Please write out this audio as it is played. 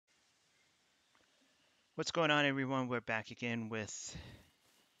What's going on, everyone? We're back again with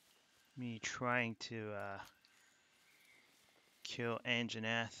me trying to kill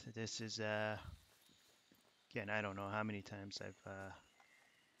Anjanath. This is, again, I don't know how many times I've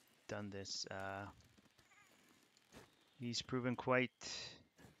done this. He's proven quite...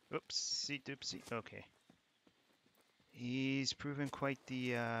 Oopsie doopsie. Okay. He's proven quite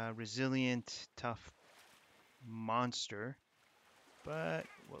the resilient, tough monster. But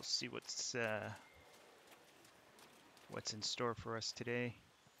we'll see what's in store for us today.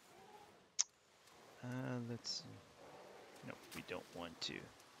 Let's see. Nope, we don't want to.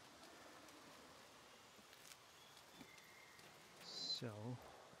 So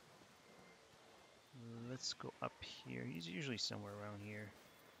let's go up here. He's usually somewhere around here.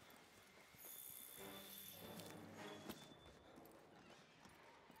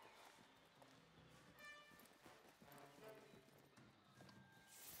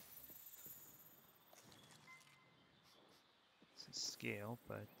 It's a scale,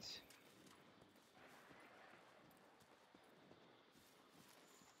 but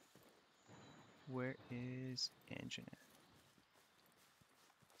where is Anjanath?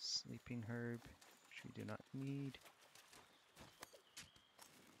 Sleeping herb, which we do not need.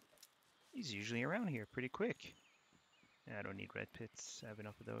 He's usually around here pretty quick. I don't need red pits. I have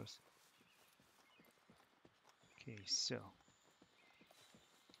enough of those. Okay, so.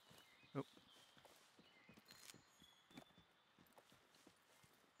 Oh.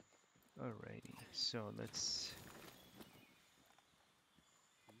 Alrighty, so let's.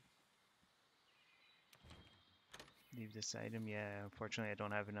 Leave this item. Yeah, unfortunately I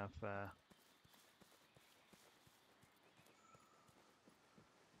don't have enough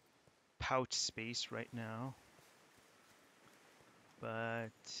pouch space right now.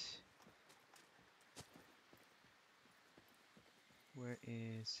 But where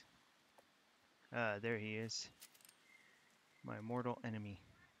is... there he is. My mortal enemy.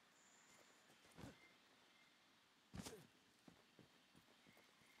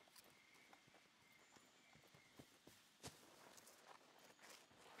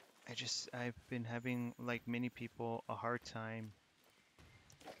 I've been having, like many people, a hard time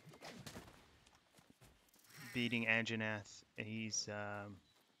beating Anjanath. He's, oh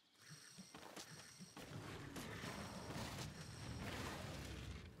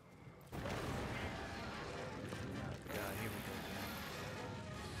God, here we go again.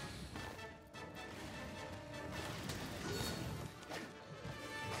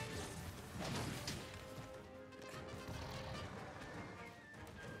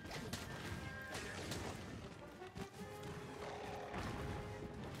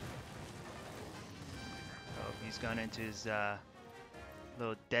 Oh, he's gone into his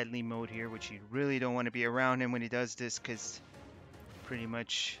little deadly mode here, which you really don't want to be around him when he does this, because pretty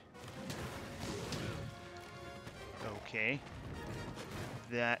much... Okay.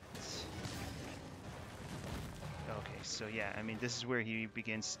 Okay, so yeah, I mean, this is where he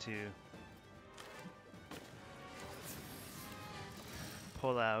begins to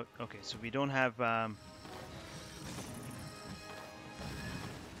pull out. Okay, so we don't have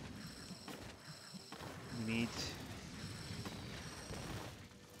meat.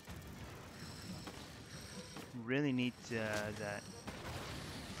 Really need that.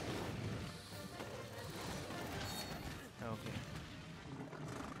 Okay.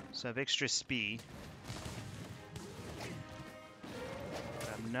 So I have extra speed. But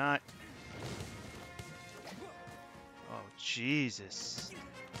I'm not... Oh, Jesus.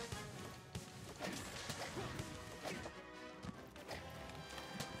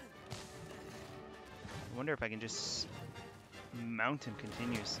 I wonder if I can just mount him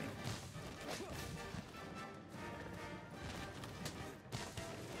continuously.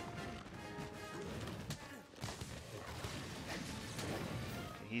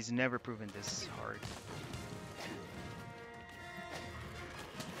 Okay, he's never proven this hard.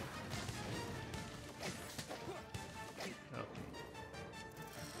 Okay.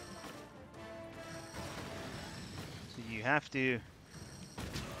 So you have to...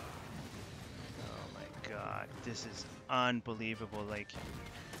 God, this is unbelievable. Like,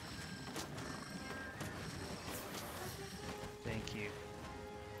 thank you.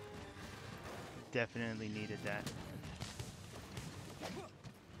 Definitely needed that.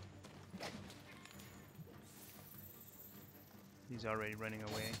 He's already running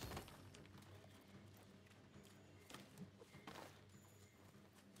away.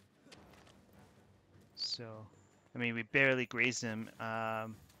 So, I mean, we barely grazed him.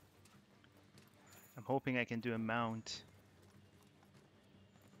 I'm hoping I can do a mount.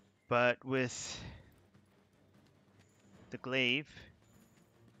 But with the glaive,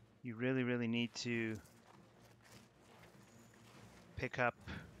 you really need to pick up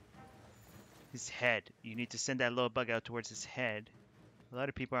his head. You need to send that little bug out towards his head. A lot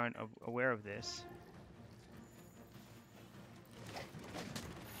of people aren't aware of this.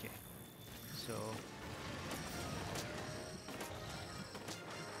 Okay, so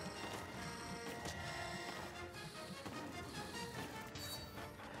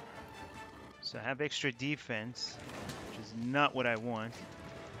I have extra defense, which is not what I want.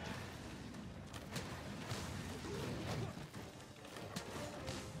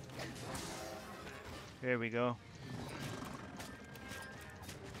 There we go.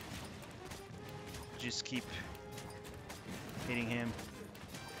 Just keep hitting him.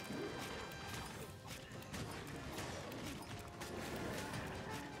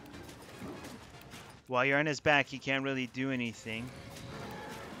 While you're on his back, he can't really do anything.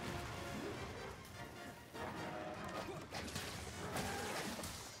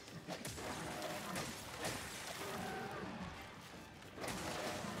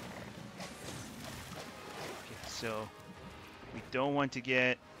 So we don't want to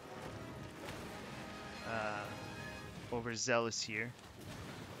get overzealous here.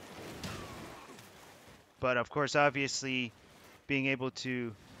 But of course, obviously, being able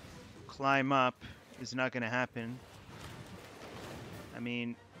to climb up is not going to happen. I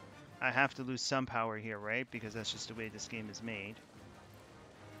mean, I have to lose some power here, right? Because that's just the way this game is made.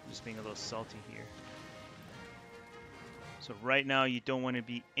 I'm just being a little salty here. So right now, you don't want to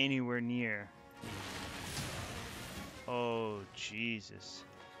be anywhere near. Oh, Jesus.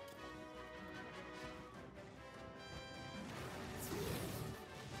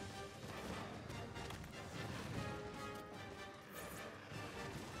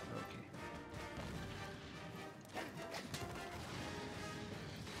 Okay.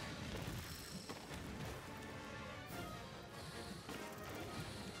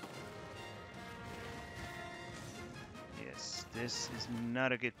 Yes, this is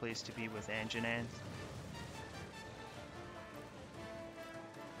not a good place to be with Anjanath.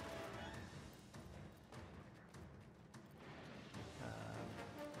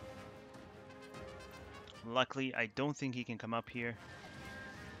 Luckily, I don't think he can come up here.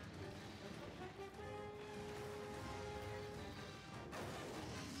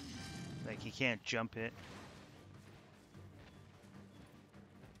 Like, he can't jump it.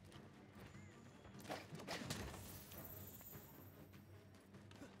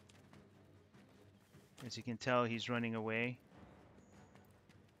 As you can tell, he's running away.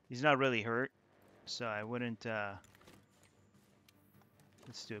 He's not really hurt, so I wouldn't...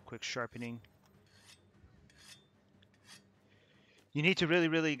 Let's do a quick sharpening. You need to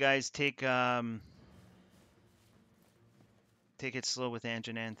really, guys, take it slow with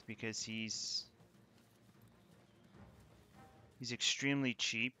Anjanath because he's extremely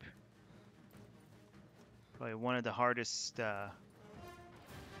cheap. Probably one of the hardest. Okay,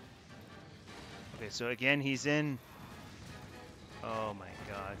 so again, he's in. Oh my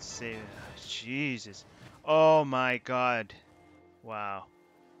God! Save, Jesus! Oh my God! Wow!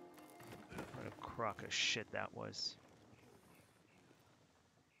 What a crock of shit that was.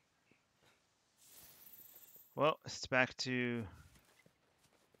 Well, it's back to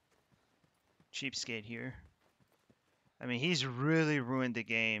cheapskate here. I mean, he's really ruined the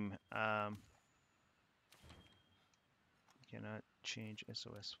game. Cannot change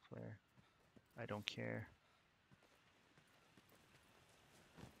SOS flare. I don't care.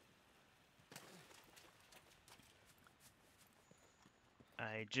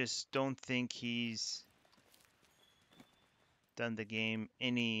 I just don't think he's done the game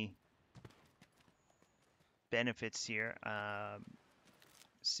any benefits here.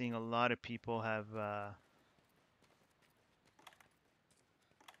 Seeing a lot of people have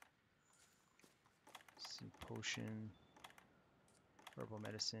see potion, herbal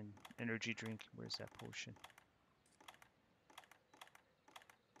medicine, energy drink. Where's that potion?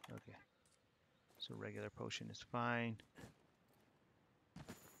 Okay, so regular potion is fine.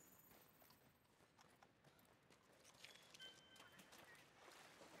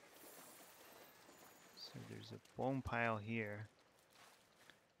 So there's a bone pile here.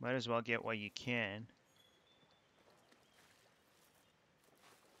 Might as well get what you can.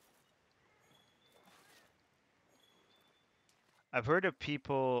 I've heard of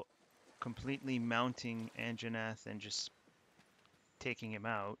people completely mounting Anjanath and just taking him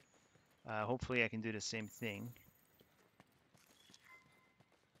out. Hopefully I can do the same thing.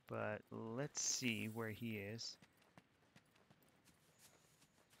 But let's see where he is.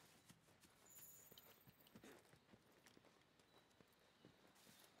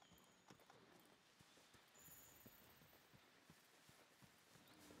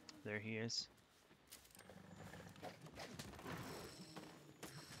 There he is.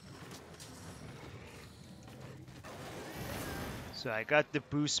 So I got the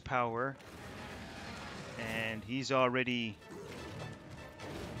boost power, and he's already...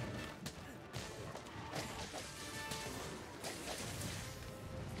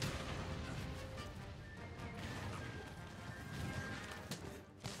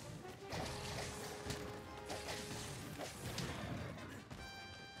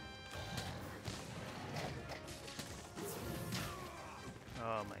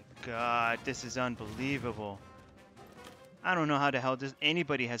 Oh my god, this is unbelievable. I don't know how the hell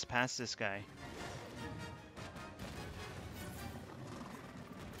anybody has passed this guy.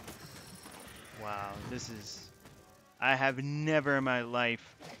 Wow, this is... I have never in my life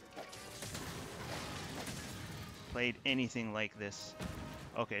played anything like this.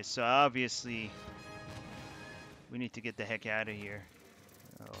 Okay, so obviously we need to get the heck out of here.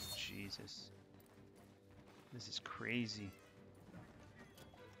 Oh, Jesus. This is crazy.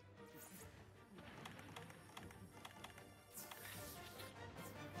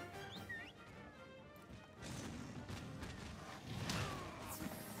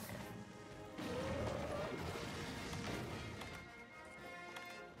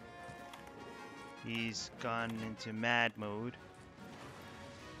 He's gone into mad mode.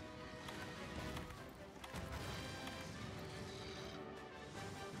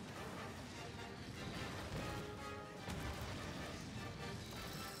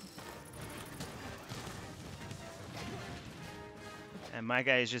 And my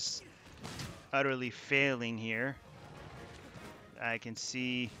guy is just utterly failing here. I can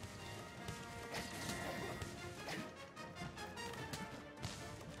see...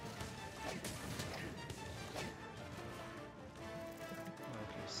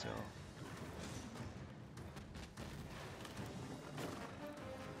 Okay, so...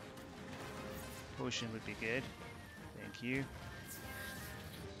 Potion would be good. Thank you.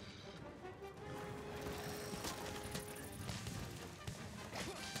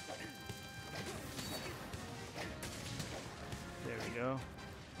 There we go.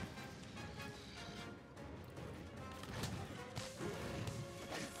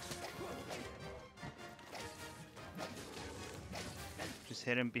 Just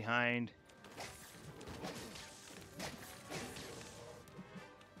hit him behind.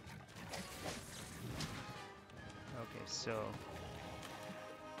 Okay, so...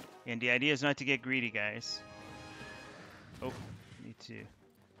 And the idea is not to get greedy, guys. Oh, need to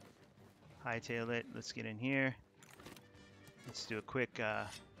hightail it. Let's get in here. Let's do a quick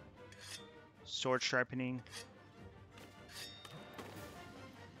sword sharpening.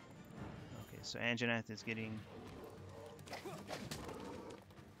 Okay, so Anjanath is getting...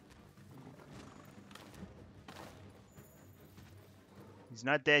 He's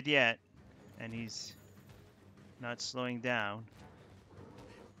not dead yet, and he's not slowing down.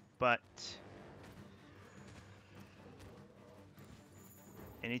 But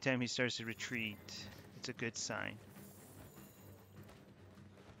anytime he starts to retreat, it's a good sign.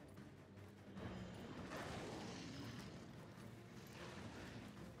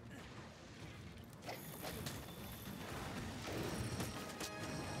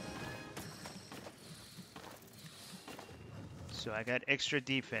 So I got extra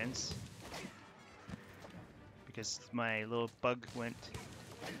defense because my little bug went.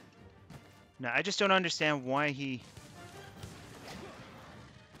 Now I just don't understand why he...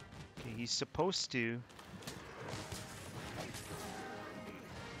 Okay, he's supposed to...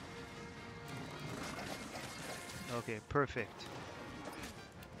 Okay, perfect.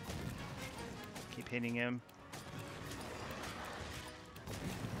 Keep hitting him.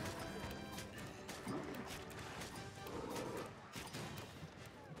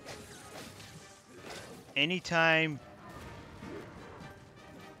 Anytime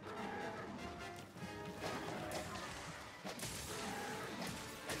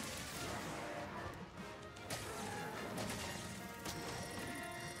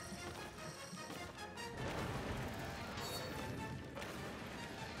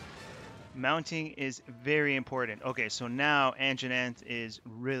mounting is very important. Okay, so now Anjanath is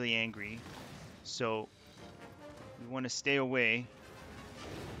really angry. So we want to stay away.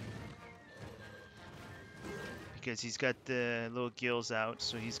 Because he's got the little gills out,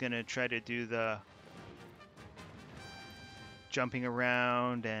 so he's gonna try to do the jumping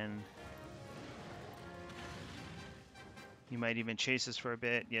around, and he might even chase us for a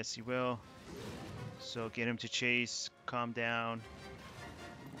bit. Yes, he will. So get him to chase, calm down.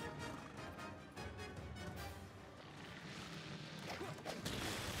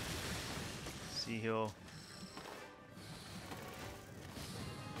 See, he'll...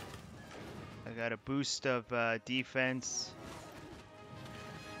 I got a boost of defense.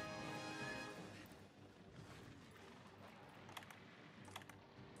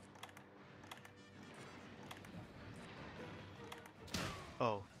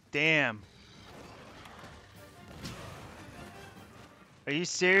 Oh, damn. Are you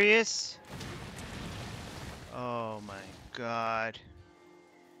serious? Oh my god.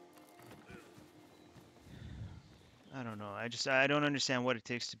 I don't know. I don't understand what it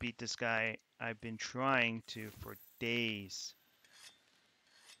takes to beat this guy. I've been trying to for days.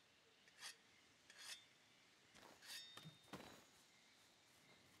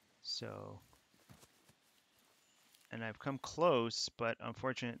 So, and I've come close, but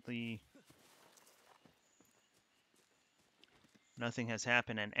unfortunately nothing has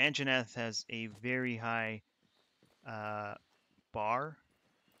happened. And Anjanath has a very high uh, bar,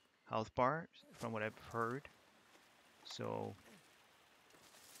 health bar, from what I've heard. So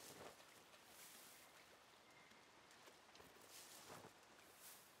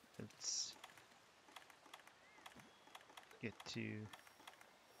let's get to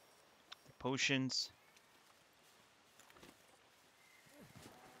the potions.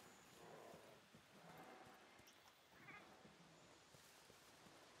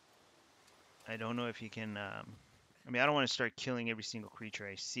 I don't know if you can. I mean, I don't want to start killing every single creature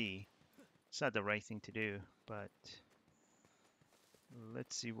I see. It's not the right thing to do, but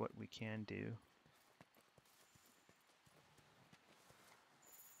let's see what we can do.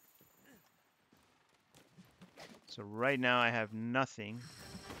 So right now I have nothing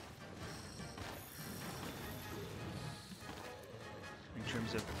in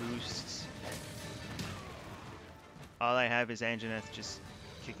terms of boosts. All I have is Anjanath just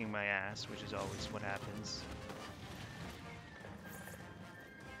kicking my ass, which is always what happens.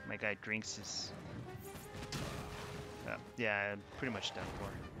 My guy drinks his... yeah, I'm pretty much done for.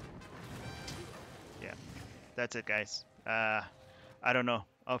 Yeah, that's it, guys. I don't know.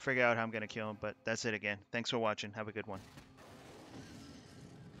 I'll figure out how I'm going to kill him, but that's it again. Thanks for watching. Have a good one.